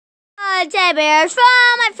teddy bears from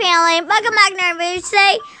my family. Welcome back to our video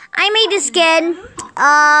today. I made the skin.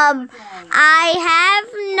 I have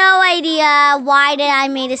no idea why did I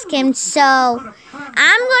made the skin. So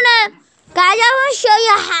I'm gonna, guys, I want to show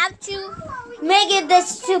you how to make it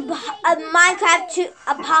this to Minecraft to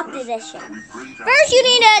a pocket edition. First, you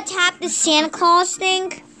need to tap the Santa Claus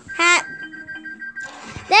thing hat.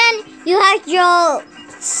 Then you have your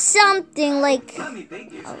something like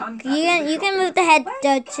you can move the head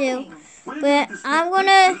though too, but I'm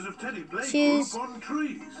gonna choose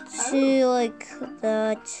to like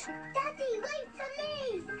that. Daddy, wait for me.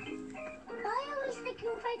 I always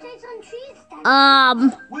taking photos on trees,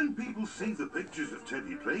 Daddy. When people see the pictures of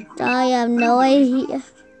Teddy playground, I have no idea.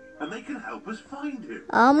 And they can help us find him.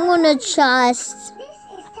 I'm gonna trust. This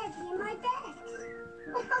is Teddy in my bed.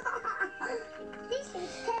 This is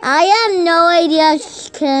Teddy. I have no idea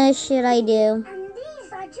what should I do. And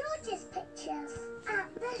these are George's pictures at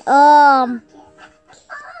the Um.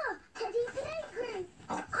 Teddy playground.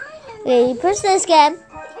 Okay, you push this again.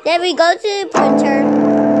 Then we go to the printer.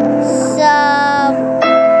 So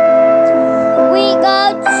we go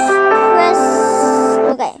to press.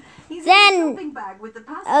 Okay. Then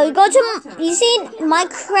you go to, you see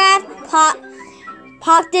Minecraft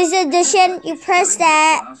Pocket Edition. You press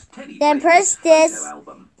that. Then press this.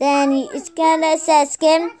 Then it's gonna say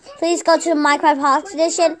skin. Please go to Minecraft Pocket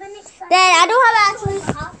Edition. Then I don't have actually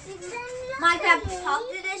Minecraft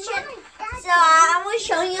Pocket Edition. So I'm going to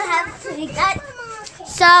show you how to make that.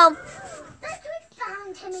 So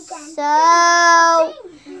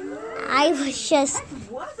I was just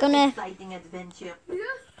gonna,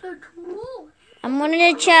 I'm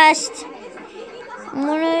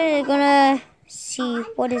gonna see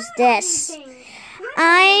what is this.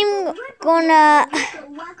 I'm gonna,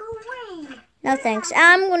 no thanks.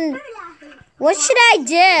 What should I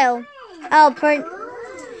do?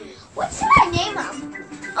 What should I name him?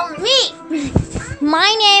 Oh, me. My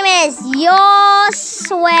name is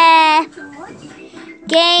Josue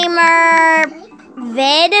Gamer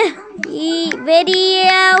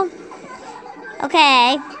Video.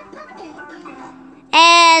 Okay.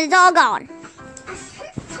 And it's all gone.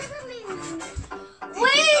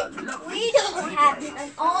 We don't have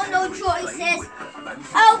no choices.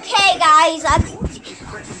 Okay, guys.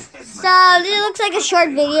 So this looks like a short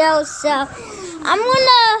video. So I'm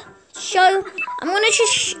gonna show you. I'm gonna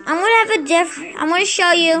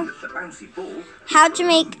show you how to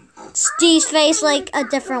make Steve's face like a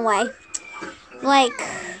different way. Like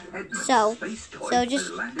so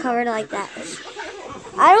just cover it like that.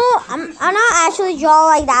 I'm not actually draw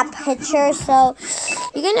like that picture, so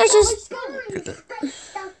you can just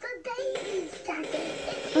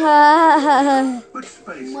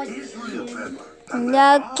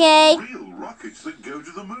okay.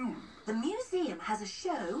 The museum has a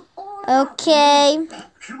show. Okay.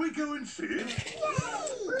 Should we go and see it?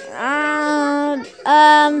 No,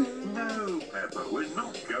 Peppa, we're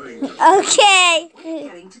not going to. Okay. we're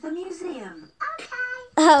going to the museum.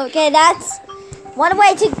 Okay, that's one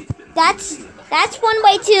way to. That's one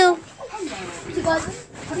way to go.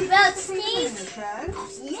 About Steve's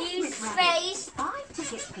face. 5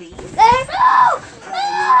 tickets, please. There, no.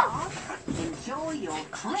 Enjoy your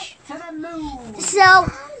trip to the moon.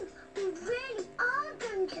 So. We really are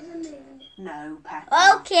going to the moon. No, Peppa.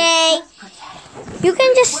 Okay. You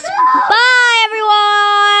can just. Bye, everyone.